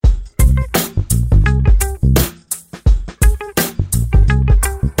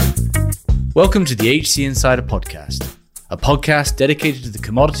Welcome to the HC Insider Podcast, a podcast dedicated to the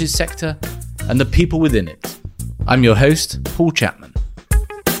commodities sector and the people within it. I'm your host, Kurt Chapman.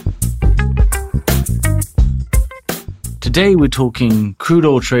 Today we're talking crude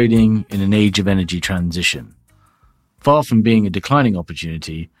oil trading in an age of energy transition. Far from being a declining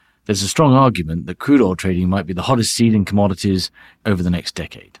opportunity, there's a strong argument that crude oil trading might be the hottest seed in commodities over the next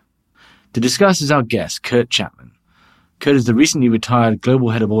decade. To discuss is our guest, Kurt Chapman. Kurt is the recently retired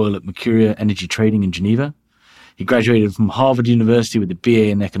global head of oil at Mercuria Energy Trading in Geneva. He graduated from Harvard University with a BA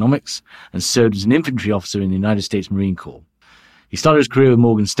in economics and served as an infantry officer in the United States Marine Corps. He started his career with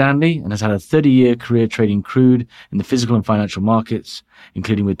Morgan Stanley and has had a 30-year career trading crude in the physical and financial markets,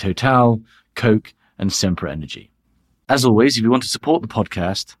 including with Total, Coke, and Sempra Energy. As always, if you want to support the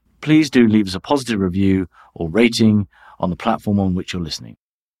podcast, please do leave us a positive review or rating on the platform on which you're listening.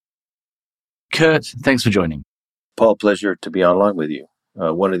 Kurt, thanks for joining. Paul, pleasure to be online with you.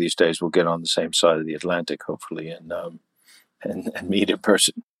 One of these days we'll get on the same side of the Atlantic, hopefully, and meet in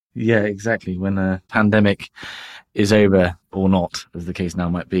person. Yeah, exactly. When the pandemic is over or not, as the case now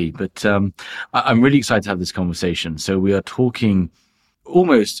might be. But I'm really excited to have this conversation. So we are talking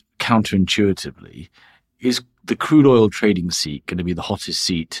almost counterintuitively. Is the crude oil trading seat going to be the hottest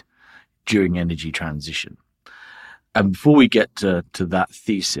seat during energy transition? And before we get to that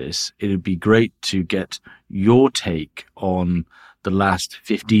thesis, it would be great to get your take on the last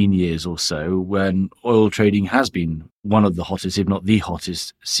 15 years or so when oil trading has been one of the hottest, if not the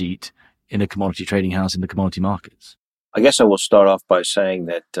hottest seat in a commodity trading house in the commodity markets. I guess I will start off by saying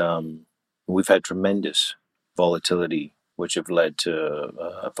that we've had tremendous volatility, which have led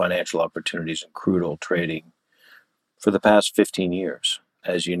to financial opportunities in crude oil trading for the past 15 years.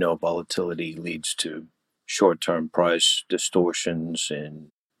 As you know, volatility leads to short-term price distortions in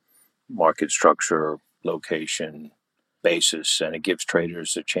market structure, location, basis, and it gives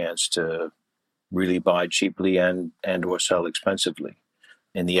traders a chance to really buy cheaply and or sell expensively.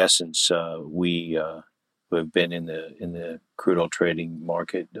 In the essence, we who have been in the crude oil trading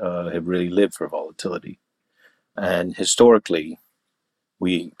market have really lived for volatility. And historically,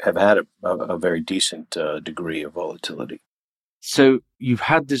 we have had a very decent degree of volatility. So you've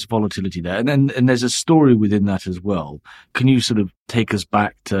had this volatility there, and there's a story within that as well. Can you sort of take us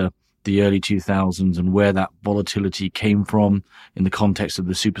back to the early 2000s and where that volatility came from in the context of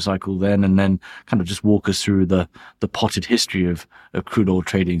the super cycle then, and then kind of just walk us through the potted history of crude oil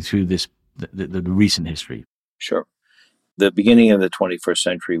trading through this the recent history? Sure. The beginning of the 21st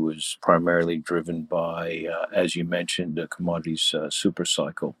century was primarily driven by, as you mentioned, the commodities super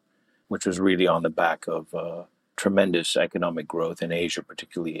cycle, which was really on the back of tremendous economic growth in Asia,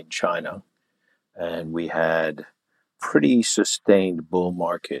 particularly in China. And we had pretty sustained bull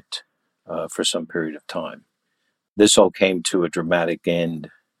market for some period of time. This all came to a dramatic end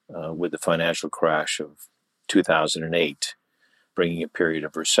with the financial crash of 2008, bringing a period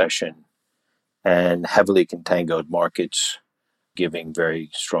of recession and heavily contangoed markets, giving very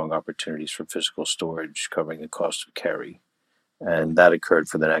strong opportunities for physical storage, covering the cost of carry. And that occurred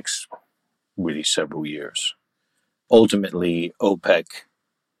for the next really several years. Ultimately, OPEC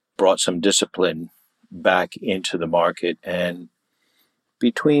brought some discipline back into the market, and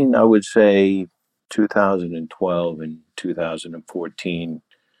between, I would say, 2012 and 2014,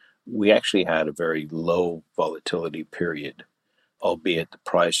 we actually had a very low volatility period, albeit the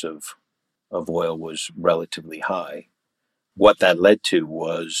price of oil was relatively high. What that led to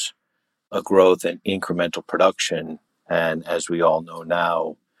was a growth in incremental production, and as we all know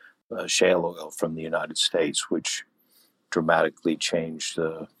now, shale oil from the United States, which dramatically changed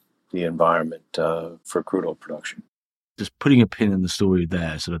the environment for crude oil production. Just putting a pin in the story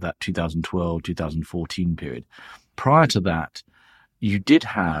there, sort of that 2012, 2014 period. Prior to that, you did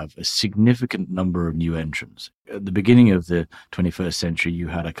have a significant number of new entrants. At the beginning of the 21st century, you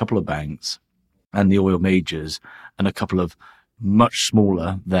had a couple of banks and the oil majors and a couple of much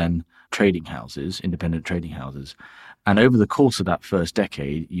smaller than trading houses, independent trading houses. And over the course of that first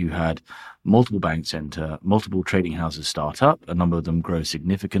decade, you had multiple banks enter, multiple trading houses start up, a number of them grow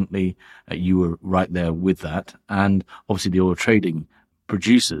significantly. You were right there with that. And obviously the the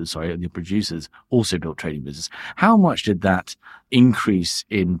producers also built trading business. How much did that increase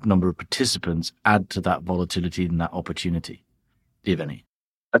in number of participants add to that volatility and that opportunity, if any?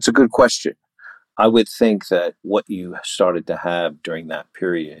 That's a good question. I would think that what you started to have during that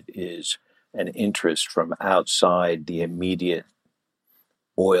period is an interest from outside the immediate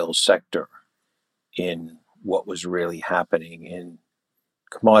oil sector in what was really happening in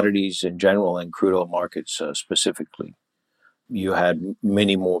commodities in general and crude oil markets specifically. You had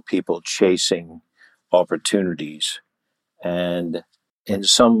many more people chasing opportunities, and In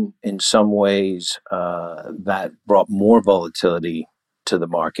some ways, that brought more volatility to the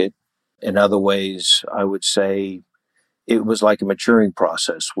market. In other ways, I would say it was like a maturing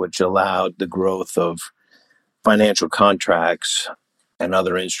process, which allowed the growth of financial contracts and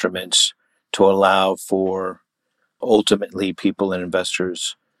other instruments to allow for ultimately people and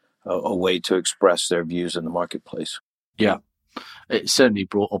investors a way to express their views in the marketplace. Yeah. It certainly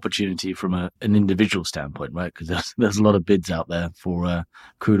brought opportunity from an individual standpoint, right? Because there's a lot of bids out there for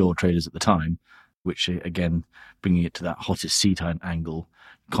crude oil traders at the time, which again, bringing it to that hottest seat angle,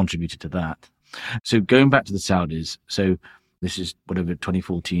 contributed to that. So going back to the Saudis, so this is whatever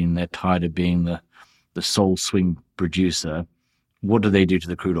 2014. They're tired of being the sole swing producer. What do they do to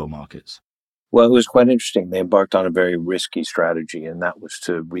the crude oil markets? Well, it was quite interesting. They embarked on a very risky strategy, and that was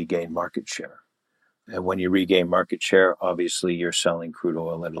to regain market share. And when you regain market share, obviously you're selling crude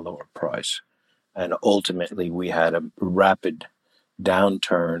oil at a lower price. And ultimately, we had a rapid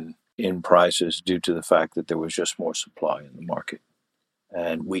downturn in prices due to the fact that there was just more supply in the market.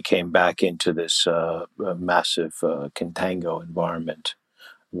 And we came back into this massive contango environment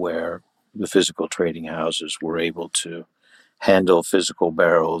where the physical trading houses were able to handle physical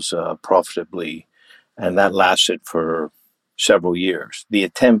barrels profitably. And that lasted for several years. The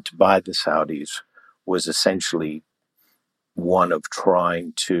attempt by the Saudis was essentially one of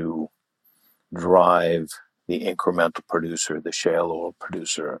trying to drive the incremental producer, the shale oil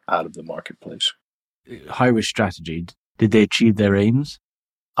producer, out of the marketplace. High risk strategy. Did they achieve their aims?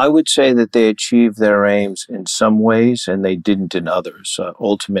 I would say that they achieved their aims in some ways and they didn't in others.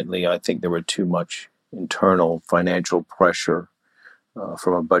 Ultimately, I think there were too much internal financial pressure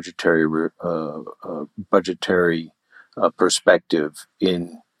from a budgetary perspective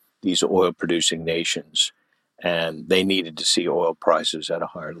in these oil producing nations, and they needed to see oil prices at a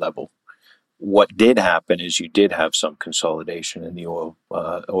higher level. What did happen is you did have some consolidation in the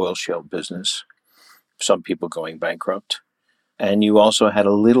oil shale business, some people going bankrupt, and you also had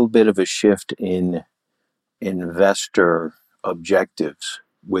a little bit of a shift in investor objectives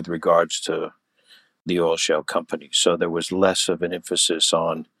with regards to the oil shale companies. So there was less of an emphasis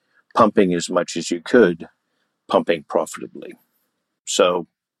on pumping as much as you could, pumping profitably. So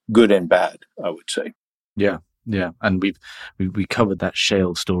good and bad, I would say. Yeah, yeah, and we covered that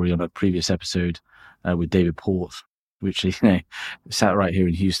shale story on a previous episode with David Porth, which sat right here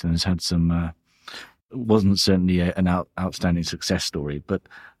in Houston, has had some. Wasn't certainly an outstanding success story, but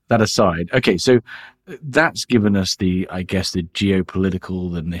that aside, okay, so that's given us I guess, the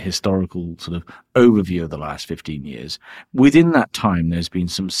geopolitical and the historical sort of overview of the last 15 years. Within that time, there's been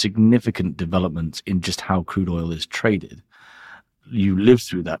some significant developments in just how crude oil is traded. You lived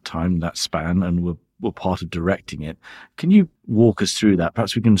through that time, that span, and were part of directing it. Can you walk us through that?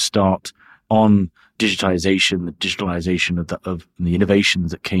 Perhaps we can start on digitization, the digitalization of the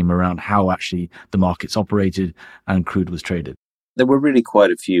innovations that came around how actually the markets operated and crude was traded. There were really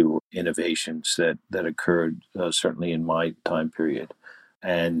quite a few innovations that occurred, certainly in my time period.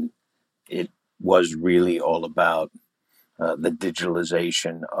 And it was really all about the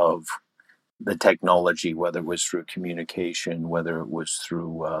digitalization of the technology, whether it was through communication, whether it was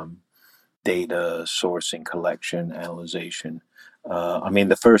through data sourcing, collection, analyzation.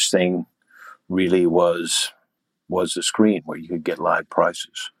 The first thing really was the screen where you could get live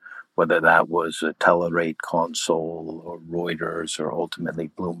prices, whether that was a Telerate console or Reuters or ultimately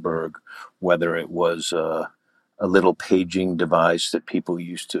Bloomberg, whether it was a little paging device that people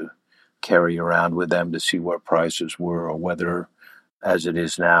used to carry around with them to see what prices were, or whether, as it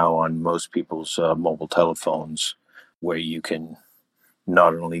is now on most people's mobile telephones, where you can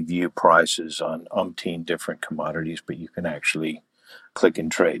not only view prices on umpteen different commodities, but you can actually click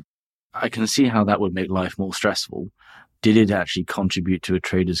and trade. I can see how that would make life more stressful. Did it actually contribute to a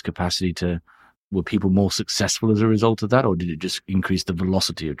trader's capacity were people more successful as a result of that, or did it just increase the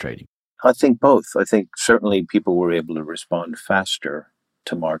velocity of trading? I think both. I think certainly people were able to respond faster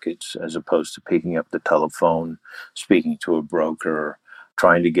to markets as opposed to picking up the telephone, speaking to a broker,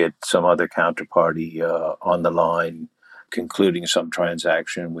 trying to get some other counterparty on the line, concluding some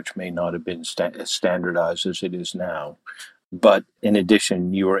transaction which may not have been as standardized as it is now. But in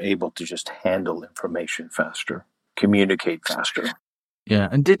addition, you were able to just handle information faster, communicate faster. Yeah.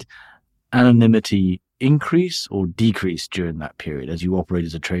 And did anonymity increase or decrease during that period as you operate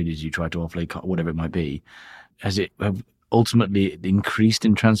as a trader, as you try to offload whatever it might be? Has it ultimately increased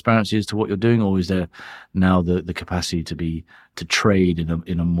in transparency as to what you're doing, or is there now the capacity to trade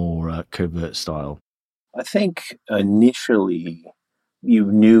in a more covert style? I think initially you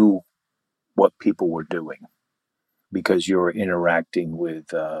knew what people were doing because you were interacting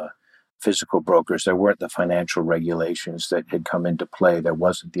with physical brokers. There weren't the financial regulations that had come into play. There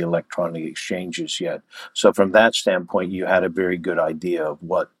wasn't the electronic exchanges yet. So from that standpoint, you had a very good idea of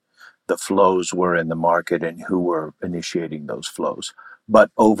what the flows were in the market and who were initiating those flows. But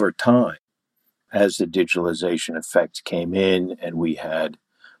over time, as the digitalization effect came in and we had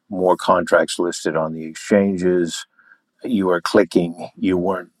more contracts listed on the exchanges, you were clicking, you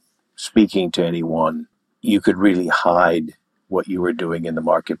weren't speaking to anyone, you could really hide what you were doing in the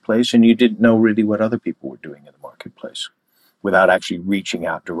marketplace, and you didn't know really what other people were doing in the marketplace without actually reaching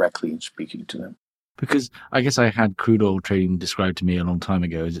out directly and speaking to them. Because I guess I had crude oil trading described to me a long time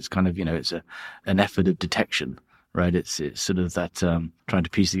ago as it's kind of, it's an effort of detection, right? It's sort of that trying to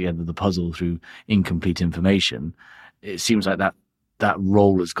piece together the puzzle through incomplete information. It seems like that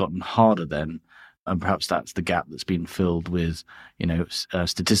role has gotten harder then, and perhaps that's the gap that's been filled with,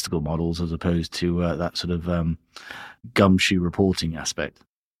 statistical models as opposed to that sort of gumshoe reporting aspect.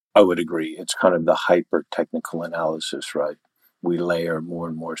 I would agree. It's kind of the hyper technical analysis, right? We layer more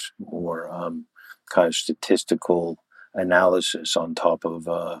and more kind of statistical analysis on top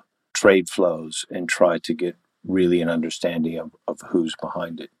of trade flows and try to get really an understanding of who's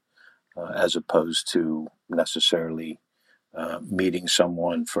behind it, as opposed to necessarily meeting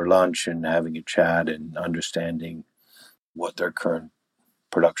someone for lunch and having a chat and understanding what their current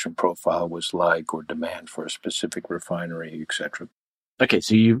production profile was like or demand for a specific refinery, etc. Okay,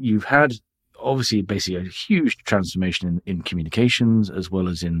 so you've had obviously basically a huge transformation in communications as well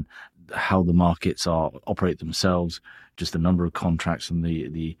as in how the markets operate themselves, just the number of contracts and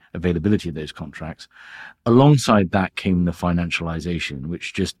the availability of those contracts. Alongside that came the financialization,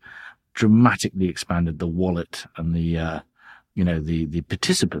 which just dramatically expanded the wallet and the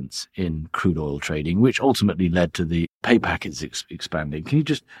participants in crude oil trading, which ultimately led to the pay packets expanding. Can you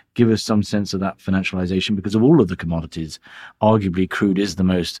just give us some sense of that financialization? Because of all of the commodities, arguably crude is the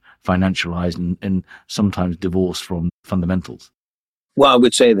most financialized and sometimes divorced from fundamentals. Well, I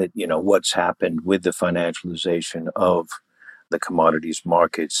would say that, what's happened with the financialization of the commodities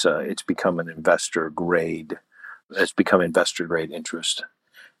markets, it's become investor grade interest.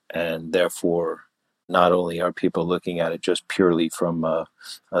 And therefore, not only are people looking at it just purely from a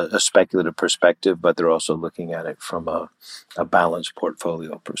speculative perspective, but they're also looking at it from a balanced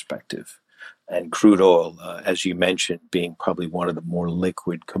portfolio perspective. And crude oil, as you mentioned, being probably one of the more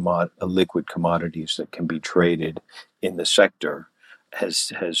liquid commodities that can be traded in the sector,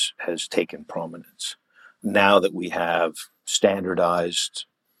 has taken prominence. Now that we have standardized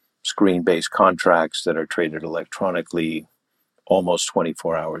screen-based contracts that are traded electronically almost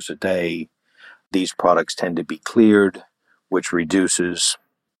 24 hours a day, these products tend to be cleared, which reduces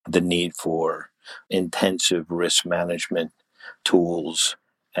the need for intensive risk management tools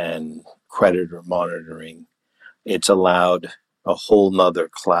and creditor monitoring. It's allowed a whole nother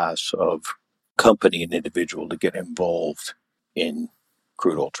class of company and individual to get involved in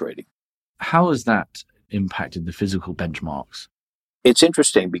crude oil trading. How has that impacted the physical benchmarks? It's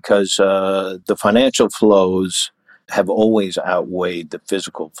interesting because the financial flows have always outweighed the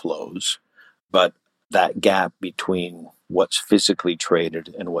physical flows, but that gap between what's physically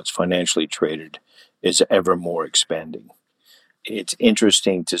traded and what's financially traded is ever more expanding. It's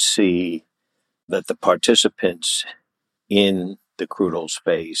interesting to see that the participants in the crude oil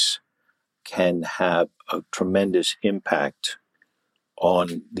space can have a tremendous impact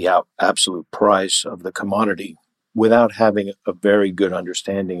on the absolute price of the commodity without having a very good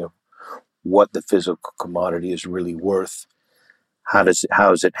understanding of what the physical commodity is really worth. How is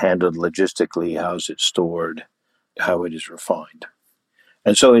it handled logistically? How is it stored? How it is refined?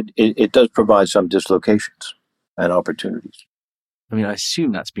 And so it does provide some dislocations and opportunities. I mean, I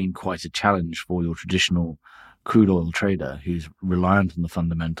assume that's been quite a challenge for your traditional crude oil trader who's reliant on the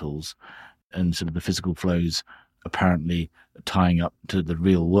fundamentals and sort of the physical flows apparently tying up to the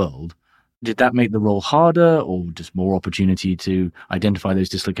real world. Did that make the role harder or just more opportunity to identify those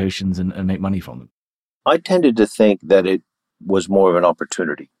dislocations and make money from them? I tended to think that it was more of an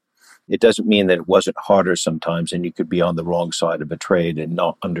opportunity. It doesn't mean that it wasn't harder sometimes and you could be on the wrong side of a trade and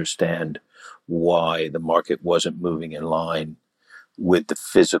not understand why the market wasn't moving in line with the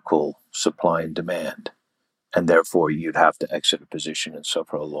physical supply and demand. And therefore you'd have to exit a position and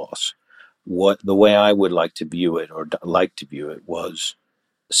suffer a loss. The way I would like to view it was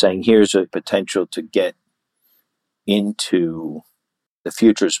saying here's a potential to get into the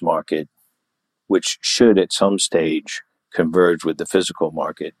futures market, which should at some stage converge with the physical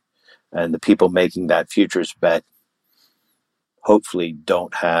market. And the people making that futures bet hopefully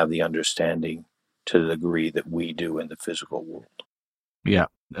don't have the understanding to the degree that we do in the physical world. Yeah,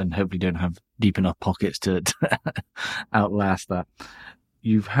 and hopefully don't have deep enough pockets to outlast that.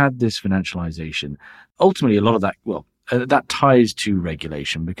 you've had this financialization. Ultimately, a lot of that, that ties to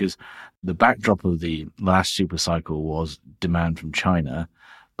regulation, because the backdrop of the last super cycle was demand from China.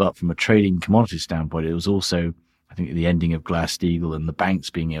 But from a trading commodity standpoint, it was also, I think, the ending of Glass-Steagall and the banks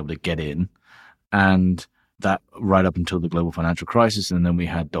being able to get in. And that right up until the global financial crisis. And then we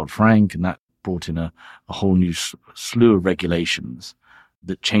had Dodd-Frank, and that brought in a whole new slew of regulations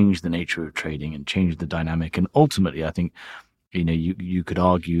that changed the nature of trading and changed the dynamic. And ultimately, I think, you could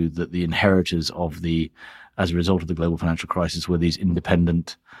argue that the inheritors as a result of the global financial crisis, were these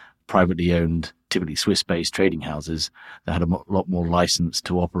independent, privately owned, typically Swiss-based trading houses that had a lot more license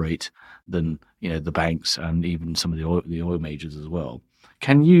to operate than, the banks and even some of the oil majors as well.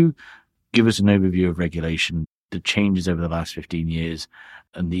 Can you give us an overview of regulation, the changes over the last 15 years,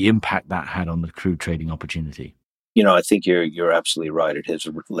 and the impact that had on the crude trading opportunity? I think you're absolutely right. It has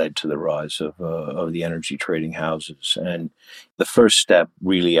led to the rise of the energy trading houses. And the first step,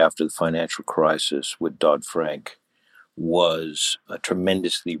 really, after the financial crisis with Dodd-Frank, was a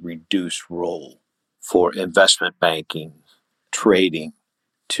tremendously reduced role for investment banking, trading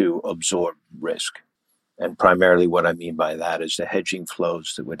to absorb risk. And primarily what I mean by that is the hedging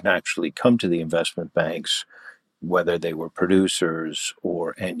flows that would naturally come to the investment banks, whether they were producers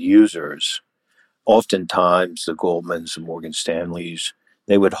or end users. Oftentimes, the Goldmans and Morgan Stanleys,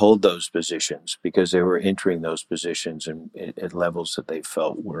 they would hold those positions because they were entering those positions at levels that they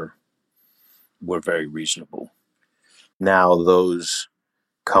felt were very reasonable. Now, those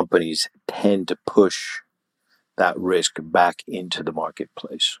companies tend to push that risk back into the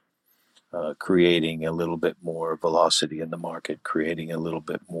marketplace, creating a little bit more velocity in the market, creating a little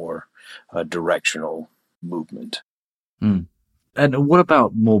bit more directional movement. Mm. And what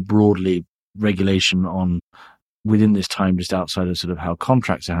about more broadly regulation on within this time, just outside of sort of how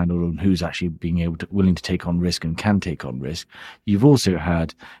contracts are handled and who's actually willing to take on risk and can take on risk? You've also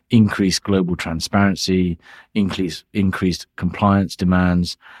had increased global transparency, increased compliance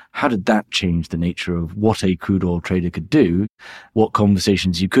demands. How did that change the nature of what a crude oil trader could do, what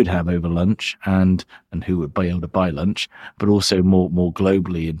conversations you could have over lunch, and who would be able to buy lunch, but also more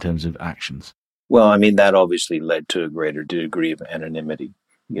globally in terms of actions? Well, I mean, that obviously led to a greater degree of anonymity,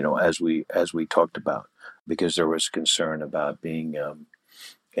 as we talked about, because there was concern about being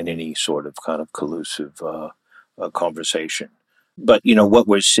in any sort of kind of collusive conversation. But, what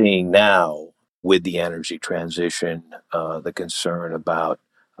we're seeing now with the energy transition, the concern about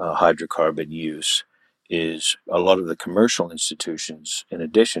hydrocarbon use, is a lot of the commercial institutions, in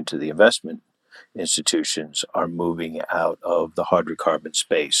addition to the investment institutions, are moving out of the hydrocarbon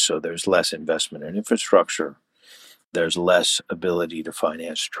space. So there's less investment in infrastructure. There's less ability to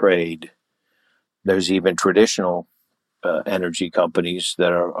finance trade. There's even traditional energy companies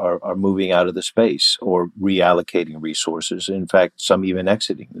that are moving out of the space or reallocating resources. In fact, some even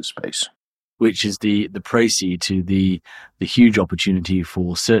exiting the space. Which is the précis to the huge opportunity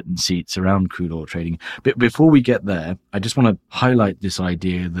for certain seats around crude oil trading. But before we get there, I just want to highlight this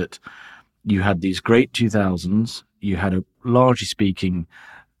idea that you had these great 2000s. You had largely speaking,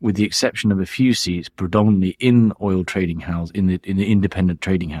 with the exception of a few seats, predominantly in oil trading house, in the independent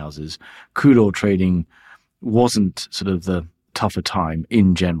trading houses, crude oil trading wasn't sort of the tougher time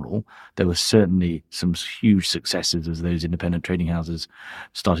in general. There were certainly some huge successes as those independent trading houses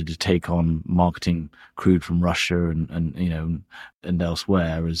started to take on marketing crude from Russia and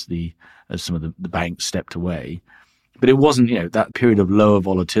elsewhere as some of the banks stepped away. But it wasn't, that period of lower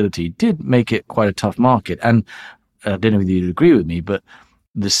volatility did make it quite a tough market. And I don't know whether you'd agree with me, but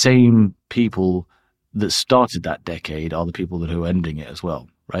the same people that started that decade are the people that are ending it as well,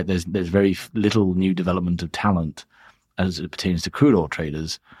 right? There's very little new development of talent as it pertains to crude oil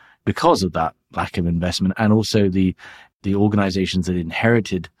traders because of that lack of investment. And also the organizations that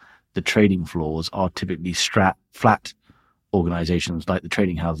inherited the trading floors are typically flat organizations like the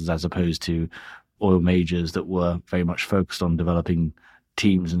trading houses, as opposed to oil majors that were very much focused on developing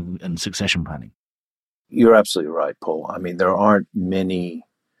teams and succession planning. You're absolutely right, Paul. I mean, there aren't many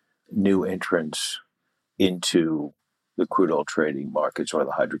new entrants into the crude oil trading markets or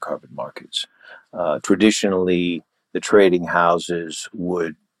the hydrocarbon markets. Traditionally, the trading houses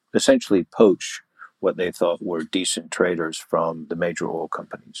would essentially poach what they thought were decent traders from the major oil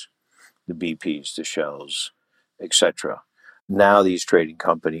companies, the BPs, the Shells, etc. Now these trading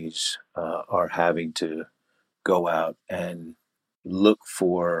companies are having to go out and look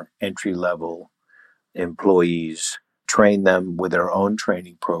for entry-level employees, train them with their own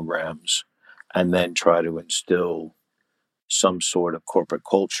training programs, and then try to instill some sort of corporate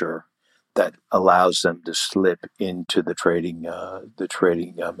culture that allows them to slip into the trading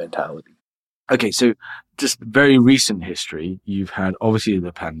mentality. Okay, so just very recent history, you've had obviously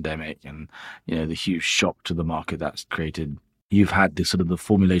the pandemic and, the huge shock to the market that's created. You've had this sort of the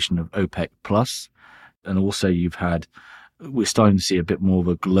formulation of OPEC plus, and also we're starting to see a bit more of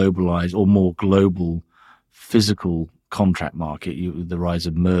a globalized or more global physical contract market. The rise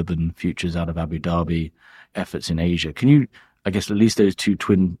of Murban futures out of Abu Dhabi, efforts in Asia. Can you, I guess, at least those two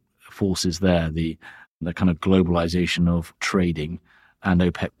twin forces there, the kind of globalization of trading and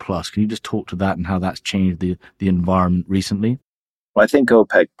OPEC plus. Can you just talk to that and how that's changed the environment recently? Well, I think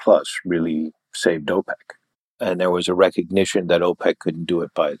OPEC Plus really saved OPEC. And there was a recognition that OPEC couldn't do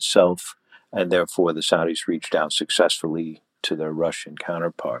it by itself. And therefore, the Saudis reached out successfully to their Russian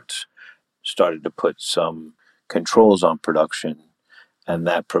counterparts, started to put some controls on production, and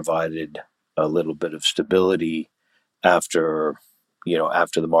that provided a little bit of stability after,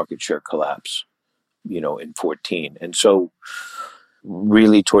 after the market share collapse, in 14. And so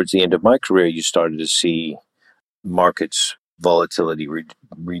really towards the end of my career, you started to see markets volatility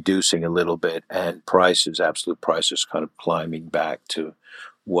reducing a little bit and absolute prices kind of climbing back to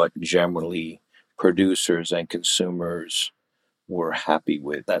what generally producers and consumers were happy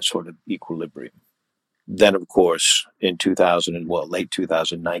with, that sort of equilibrium. Then, of course, in late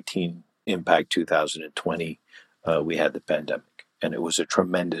 2019, impact 2020, we had the pandemic, and it was a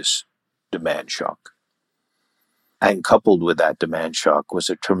tremendous demand shock. And coupled with that demand shock was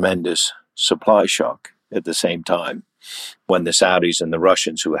a tremendous supply shock at the same time, when the Saudis and the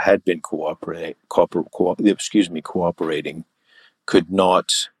Russians, who had been cooperating, could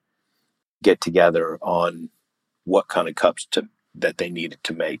not get together on what kind of cuts that they needed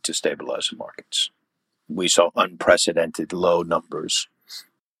to make to stabilize the markets. We saw unprecedented low numbers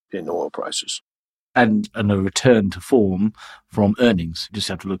in oil prices. And a return to form from earnings. You just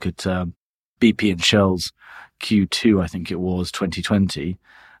have to look at BP and Shell's Q2, I think it was, 2020,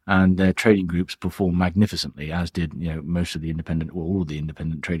 and their trading groups performed magnificently, as did most of the independent, or all of the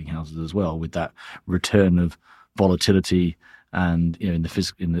independent trading houses as well, with that return of volatility and in the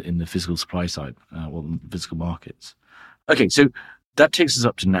physical supply side, physical markets. Okay, so that takes us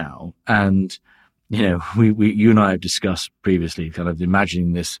up to now, and you and I have discussed previously kind of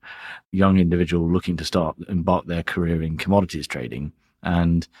imagining this young individual looking to embark their career in commodities trading,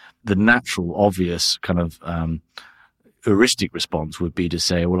 and the natural, obvious kind of heuristic response would be to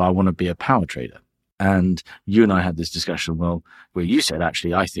say, well, I want to be a power trader. And you and I had this discussion, where you said,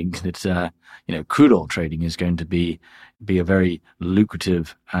 actually, I think that, crude oil trading is going to be a very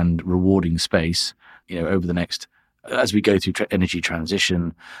lucrative and rewarding space, over the next, as we go through energy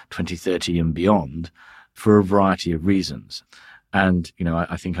transition, 2030 and beyond, for a variety of reasons. And,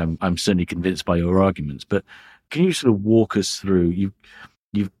 I think I'm certainly convinced by your arguments, but can you sort of walk us through,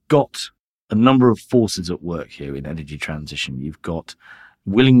 you've got a number of forces at work here in energy transition. You've got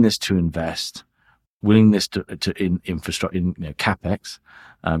willingness to invest, willingness in infrastructure, in capex.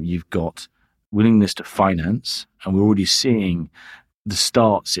 You've got willingness to finance, and we're already seeing the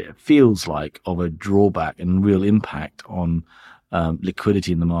starts, it feels like, of a drawback and real impact on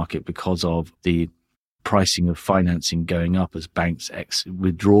liquidity in the market because of the pricing of financing going up as banks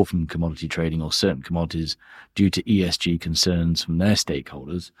withdraw from commodity trading or certain commodities due to ESG concerns from their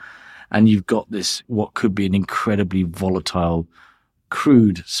stakeholders. And you've got this, what could be an incredibly volatile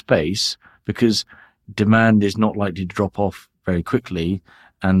crude space, because demand is not likely to drop off very quickly.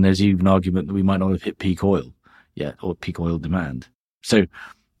 And there's even an argument that we might not have hit peak oil yet, or peak oil demand. So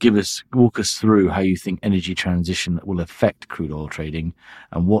walk us through how you think energy transition will affect crude oil trading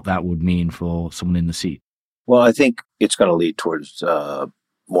and what that would mean for someone in the seat. Well, I think it's going to lead towards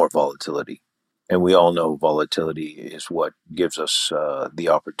more volatility. And we all know volatility is what gives us the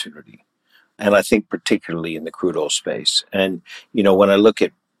opportunity. And I think particularly in the crude oil space. And, when I look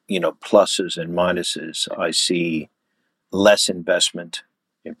at, pluses and minuses, I see less investment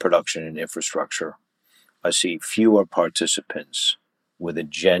in production and infrastructure. I see fewer participants with a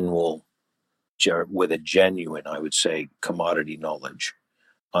genuine, I would say, commodity knowledge.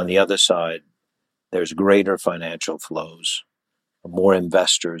 On the other side, there's greater financial flows, more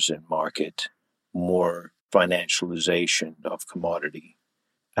investors in market, more financialization of commodity.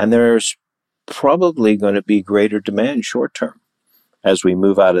 And there's probably going to be greater demand short term as we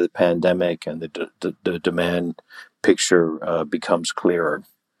move out of the pandemic and the demand picture becomes clearer.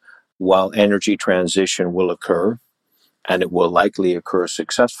 While energy transition will occur, and it will likely occur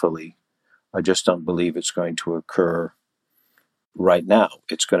successfully, I just don't believe it's going to occur right now.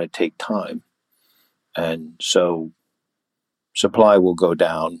 It's going to take time. And so supply will go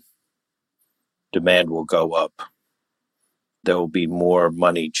down, demand will go up, there will be more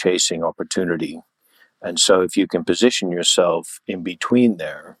money chasing opportunity. And so if you can position yourself in between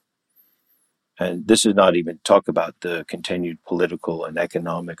there, And this is not even talk about the continued political and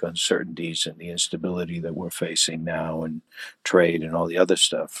economic uncertainties and the instability that we're facing now, and trade and all the other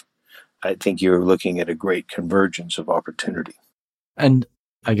stuff. I think you're looking at a great convergence of opportunity. And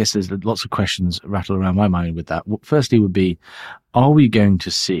I guess there's lots of questions rattle around my mind with that. Firstly would be, are we going to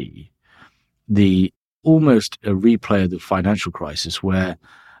see the almost a replay of the financial crisis where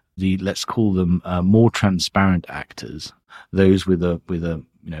the, let's call them more transparent actors, those with a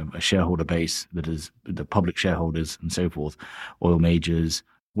a shareholder base that is the public shareholders and so forth, oil majors,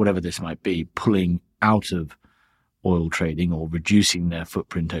 whatever this might be, pulling out of oil trading or reducing their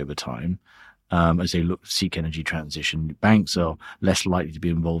footprint over time, as they seek energy transition. Banks are less likely to be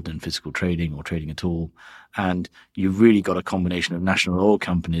involved in physical trading or trading at all. And you've really got a combination of national oil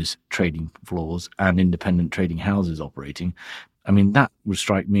companies trading floors and independent trading houses operating. I mean, that would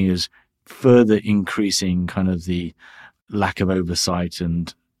strike me as further increasing kind of the lack of oversight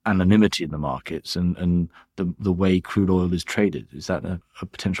and anonymity in the markets and the way crude oil is traded. Is that a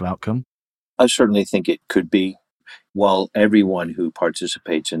potential outcome? I certainly think it could be. While everyone who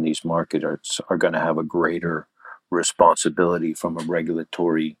participates in these markets are going to have a greater responsibility from a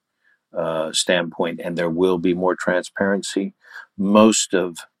regulatory standpoint, and there will be more transparency, most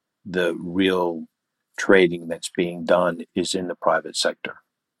of the real trading that's being done is in the private sector,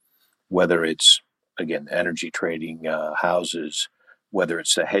 whether it's, again, energy trading houses, whether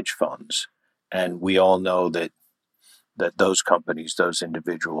it's the hedge funds. And we all know that those companies, those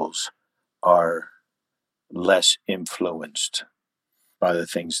individuals are less influenced by the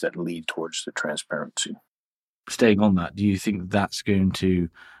things that lead towards the transparency. Staying on that, do you think that's going to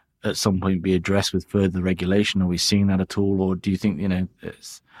at some point be addressed with further regulation? Are we seeing that at all? Or do you think,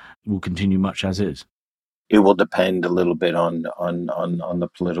 will continue much as is? It will depend a little bit on the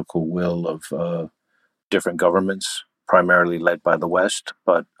political will of different governments, primarily led by the West.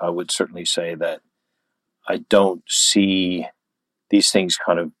 But I would certainly say that I don't see these things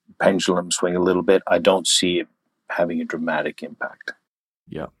kind of pendulum swing a little bit. I don't see it having a dramatic impact.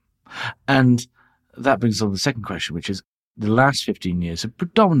 Yeah. And that brings us on to the second question, which is the last 15 years have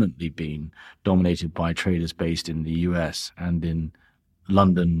predominantly been dominated by traders based in the US and in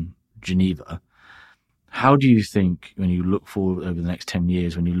London, Geneva. How do you think, when you look forward over the next 10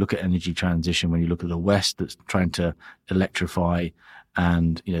 years, when you look at energy transition, when you look at the West that's trying to electrify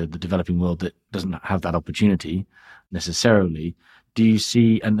and, the developing world that doesn't have that opportunity necessarily, do you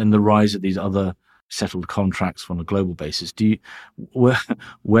see, and then the rise of these other settled contracts on a global basis,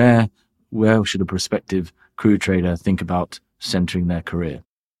 where should a prospective crude trader think about centering their career?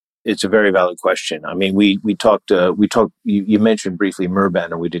 It's a very valid question. I mean, we talked. You mentioned briefly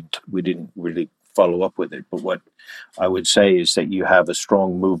Murban, and we didn't really follow up with it. But what I would say is that you have a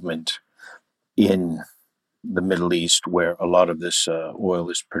strong movement in the Middle East, where a lot of this oil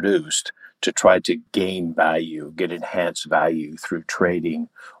is produced, to try to gain value, get enhanced value through trading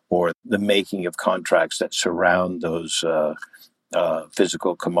or the making of contracts that surround those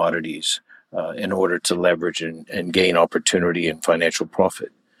physical commodities in order to leverage and gain opportunity and financial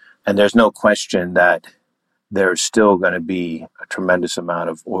profit. And there's no question that there's still going to be a tremendous amount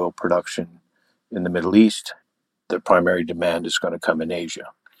of oil production in the Middle East. The primary demand is going to come in Asia.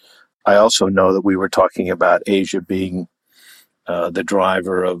 I also know that we were talking about Asia being the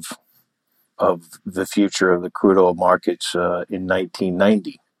driver of the future of the crude oil markets in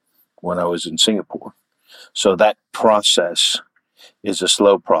 1990 when I was in Singapore. So that process is a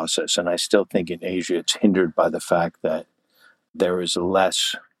slow process, and I still think in Asia it's hindered by the fact that there is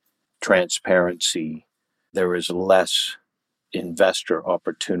less transparency, there is less investor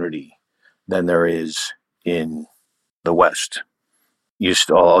opportunity than there is in the West.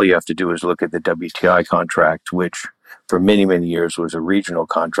 All you have to do is look at the WTI contract, which for many, many years was a regional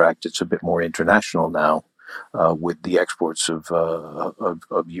contract. It's a bit more international now with the exports of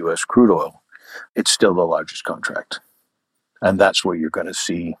U.S. crude oil. It's still the largest contract, and that's where you're going to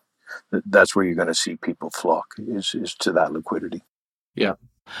see people flock is to that liquidity. Yeah.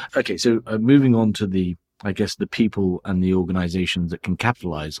 Okay. So moving on to the people and the organizations that can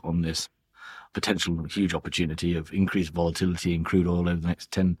capitalize on this potential huge opportunity of increased volatility in crude oil over the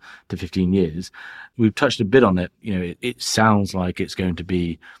next 10 to 15 years. We've touched a bit on it. It sounds like it's going to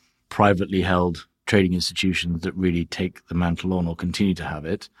be privately held trading institutions that really take the mantle on or continue to have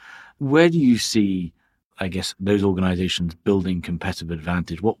it. Where do you see, those organizations building competitive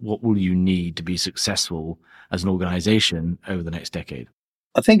advantage? What will you need to be successful as an organization over the next decade?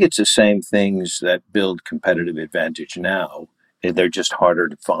 I think it's the same things that build competitive advantage now. They're just harder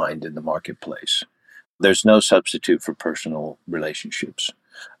to find in the marketplace. There's no substitute for personal relationships.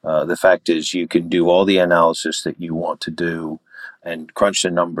 The fact is, you can do all the analysis that you want to do. and crunch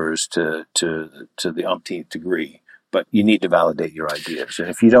the numbers to the umpteenth degree. But you need to validate your ideas. And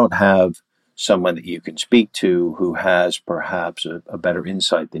if you don't have someone that you can speak to who has perhaps a better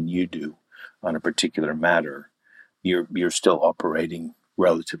insight than you do on a particular matter, you're still operating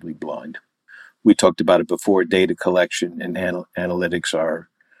relatively blind. We talked about it before. Data collection and analytics are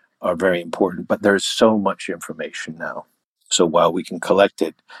very important, but there's so much information now. So while we can collect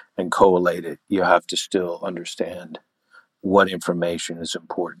it and collate it, you have to still understand what information is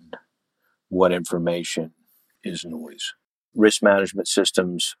important, what information is noise. Risk management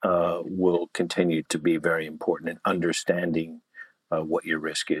systems will continue to be very important in understanding what your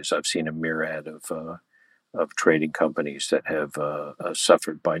risk is. I've seen a myriad of trading companies that have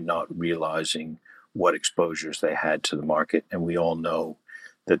suffered by not realizing what exposures they had to the market, and we all know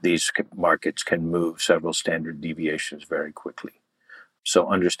that these markets can move several standard deviations very quickly. So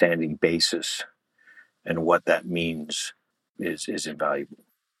understanding basis and what that means is invaluable.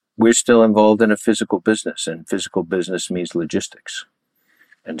 We're still involved in a physical business, and physical business means logistics.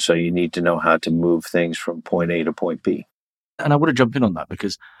 And so you need to know how to move things from point A to point B. And I want to jump in on that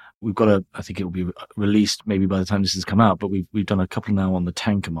because we've got I think it will be released maybe by the time this has come out, but we've done a couple now on the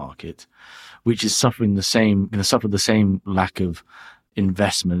tanker market, which is going to suffer the same lack of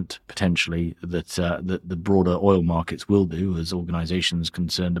investment potentially that the broader oil markets will do, as organizations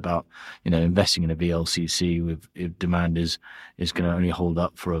concerned about investing in a VLCC if demand is going to only hold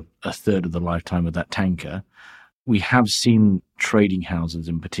up for a third of the lifetime of that tanker. We have seen trading houses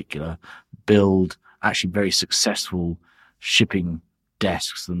in particular build actually very successful shipping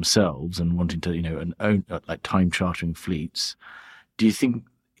desks themselves and wanting to own like time chartering fleets. Do you think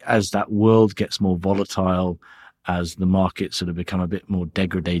as that world gets more volatile, as the market sort of become a bit more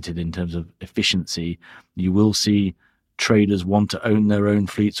degraded in terms of efficiency, you will see traders want to own their own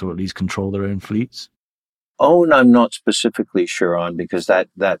fleets or at least control their own fleets? Own, I'm not specifically sure on, because that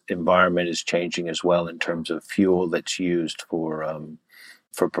environment is changing as well in terms of fuel that's used for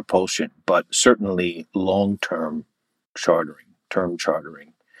propulsion. But certainly long-term term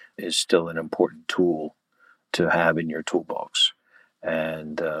chartering is still an important tool to have in your toolbox.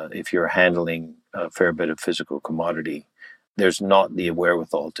 And if you're handling a fair bit of physical commodity, there's not the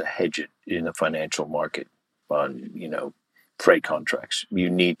wherewithal to hedge it in the financial market on, freight contracts. You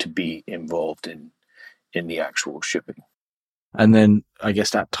need to be involved in the actual shipping. And then I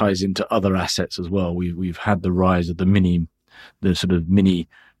guess that ties into other assets as well. We've had the rise of the sort of mini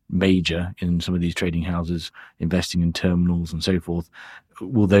major in some of these trading houses, investing in terminals and so forth.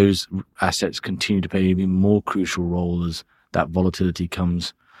 Will those assets continue to play an even more crucial role as that volatility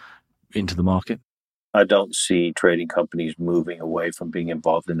comes into the market? I don't see trading companies moving away from being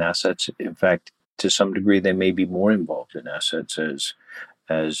involved in assets. In fact, to some degree, they may be more involved in assets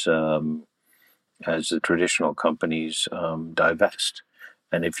as the traditional companies divest.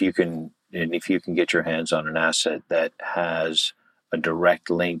 And if you can get your hands on an asset that has a direct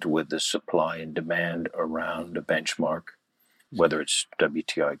link with the supply and demand around a benchmark, whether it's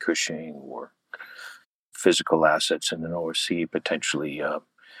WTI Cushing or physical assets in the North Sea, potentially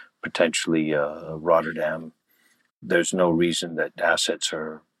Rotterdam, there's no reason that assets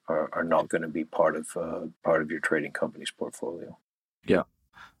are not going to be part of your trading company's portfolio. Yeah.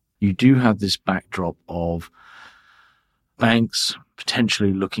 You do have this backdrop of banks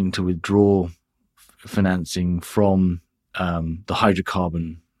potentially looking to withdraw financing from the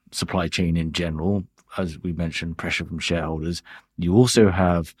hydrocarbon supply chain in general. As we mentioned, pressure from shareholders. You also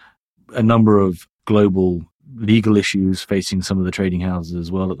have a number of global legal issues facing some of the trading houses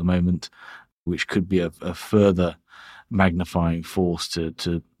as well at the moment, which could be a further magnifying force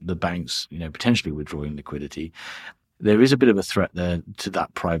to the banks, potentially withdrawing liquidity. There is a bit of a threat there to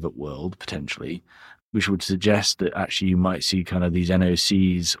that private world potentially, which would suggest that actually you might see kind of these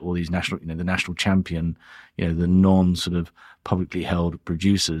NOCs or these national, the national champion, the non sort of publicly held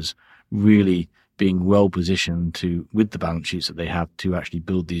producers really being well positioned to, with the balance sheets that they have, to actually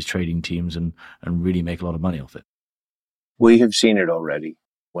build these trading teams and really make a lot of money off it. We have seen it already.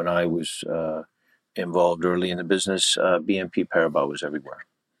 When I was involved early in the business, BNP Paribas was everywhere.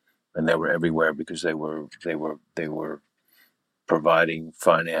 And they were everywhere because they were providing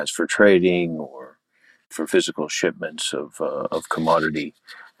finance for trading or for physical shipments of commodity.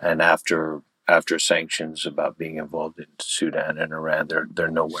 And after sanctions about being involved in Sudan and Iran,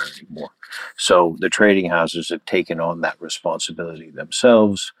 they're nowhere anymore. So the trading houses have taken on that responsibility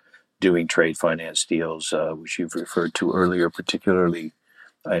themselves, doing trade finance deals, which you've referred to earlier, particularly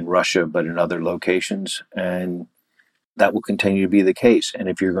in Russia, but in other locations. And that will continue to be the case. And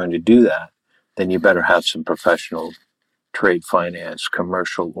if you're going to do that, then you better have some professional trade finance,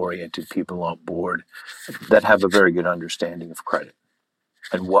 commercial-oriented people on board that have a very good understanding of credit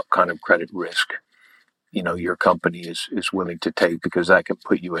and what kind of credit risk your company is willing to take, because that can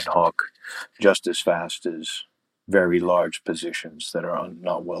put you in hawk just as fast as very large positions that are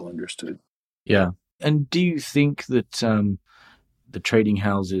not well understood. Yeah. And do you think that the trading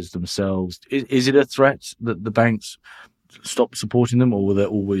houses themselves, is it a threat that the banks stop supporting them, or will there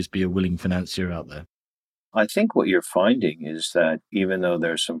always be a willing financier out there? I think what you're finding is that even though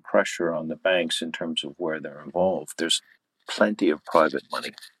there's some pressure on the banks in terms of where they're involved, there's plenty of private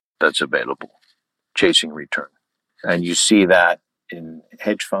money that's available, chasing return. And you see that in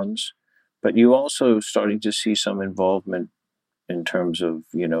hedge funds, but you also starting to see some involvement in terms of,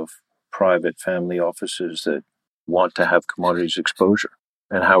 private family offices that want to have commodities exposure.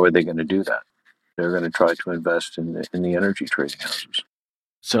 And how are they going to do that? They're going to try to invest in the energy trading houses.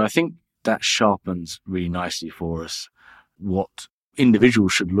 So I think that sharpens really nicely for us what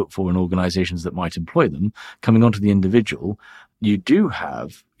individuals should look for in organizations that might employ them. Coming on to the individual, you do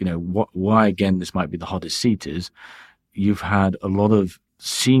have, why again this might be the hottest seat is you've had a lot of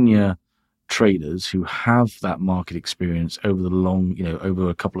senior traders who have that market experience over the long, over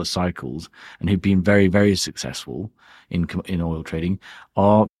a couple of cycles, and who've been very, very successful in oil trading,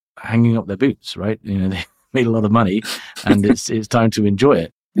 are hanging up their boots, right? They made a lot of money, and it's time to enjoy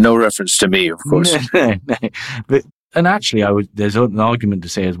it. No reference to me, of course. No. And actually, there's an argument to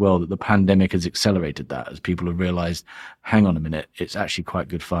say as well that the pandemic has accelerated that, as people have realized, hang on a minute, it's actually quite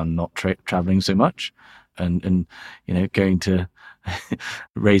good fun not traveling so much and going to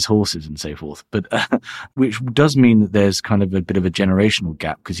raise horses and so forth. But which does mean that there's kind of a bit of a generational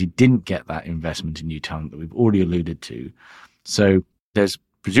gap, because you didn't get that investment in new talent that we've already alluded to. So there's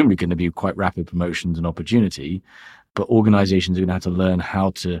presumably going to be quite rapid promotions and opportunity, but organizations are going to have to learn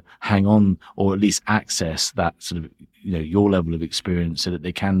how to hang on, or at least access that sort of, your level of experience, so that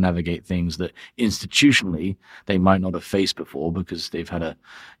they can navigate things that institutionally they might not have faced before, because they've had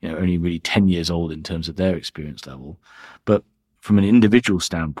only really 10 years old in terms of their experience level. But from an individual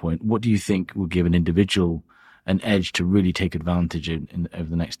standpoint, what do you think will give an individual an edge to really take advantage over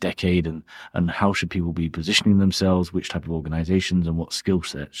the next decade, and how should people be positioning themselves, which type of organizations, and what skill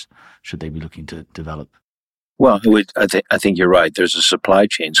sets should they be looking to develop? Well, I think you're right. There's a supply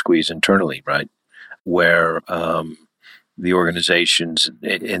chain squeeze internally, right, where the organizations,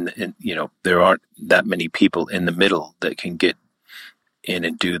 there aren't that many people in the middle that can get in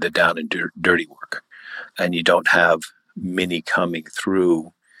and do the down and dirty work, and you don't have many coming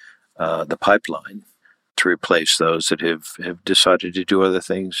through the pipeline to replace those that have decided to do other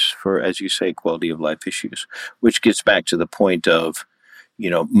things for, as you say, quality of life issues, which gets back to the point of,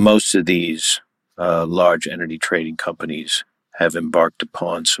 most of these large energy trading companies have embarked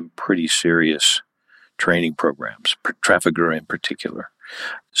upon some pretty serious training programs, Trafigura in particular.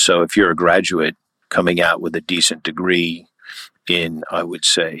 So if you're a graduate coming out with a decent degree in, I would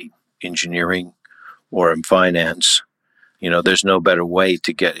say, engineering or in finance, there's no better way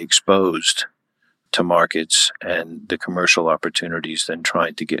to get exposed to markets and the commercial opportunities than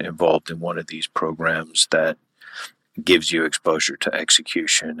trying to get involved in one of these programs that gives you exposure to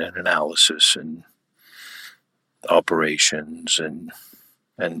execution and analysis and operations and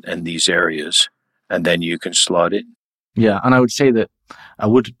these areas, and then you can slot in. Yeah, and I would say that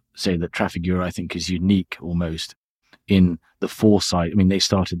Trafigura, I think, is unique almost in the foresight. I mean, they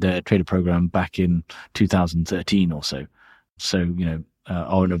started their trader program back in 2013 or so. So,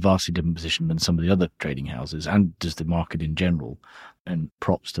 are in a vastly different position than some of the other trading houses, and just the market in general. And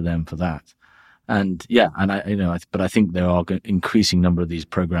props to them for that. And yeah, and but I think there are an increasing number of these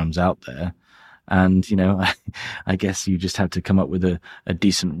programs out there. And, I guess you just have to come up with a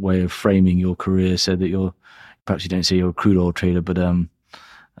decent way of framing your career so that perhaps you don't say you're a crude oil trader, but a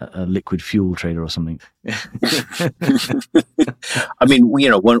liquid fuel trader or something. I mean,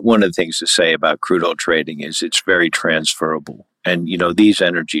 one of the things to say about crude oil trading is it's very transferable. And, these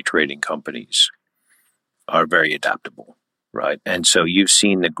energy trading companies are very adaptable, right? And so you've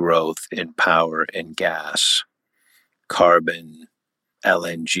seen the growth in power and gas, carbon,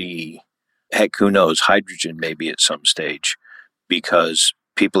 LNG, heck, who knows, hydrogen maybe at some stage, because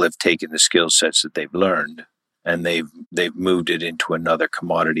people have taken the skill sets that they've learned and they've moved it into another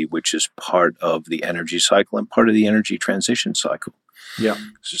commodity, which is part of the energy cycle and part of the energy transition cycle. Yeah.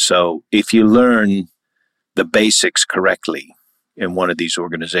 So if you learn the basics correctly in one of these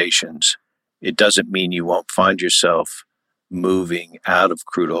organizations, it doesn't mean you won't find yourself moving out of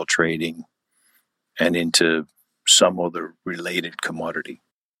crude oil trading and into some other related commodity.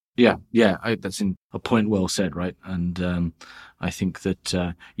 Yeah, that's a point well said, right? And I think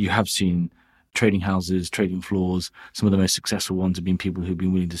that you have seen trading houses, trading floors. Some of the most successful ones have been people who've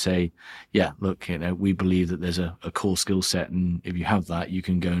been willing to say, yeah, look, we believe that there's a core skill set, and if you have that, you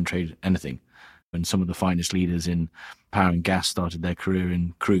can go and trade anything. And some of the finest leaders in power and gas started their career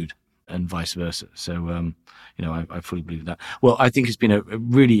in crude, and vice versa. So, I fully believe that. Well, I think it's been a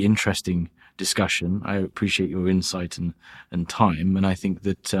really interesting discussion. I appreciate your insight and time, and I think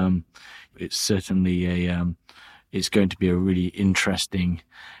that it's certainly it's going to be a really interesting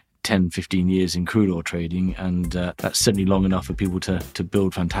 10, 15 years in crude oil trading, and that's certainly long enough for people to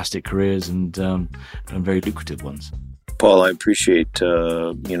build fantastic careers and very lucrative ones. Paul, I appreciate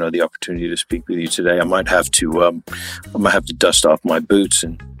the opportunity to speak with you today. I might have to dust off my boots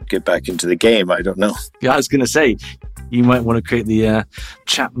and get back into the game. I don't know. Yeah, I was going to say, you might want to create the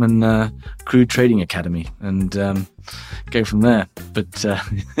Chapman Crude Trading Academy and go from there. But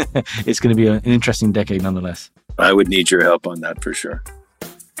it's going to be an interesting decade nonetheless. I would need your help on that for sure.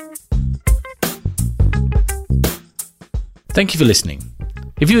 Thank you for listening.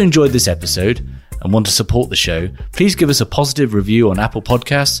 If you enjoyed this episode and want to support the show, please give us a positive review on Apple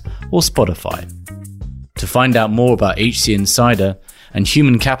Podcasts or Spotify. To find out more about HC Insider and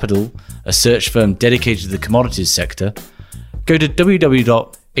Human Capital, a search firm dedicated to the commodities sector, go to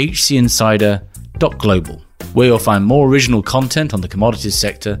www.hcinsider.global, where you'll find more original content on the commodities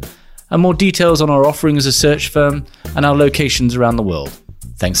sector and more details on our offering as a search firm and our locations around the world.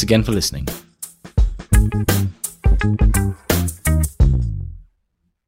 Thanks again for listening.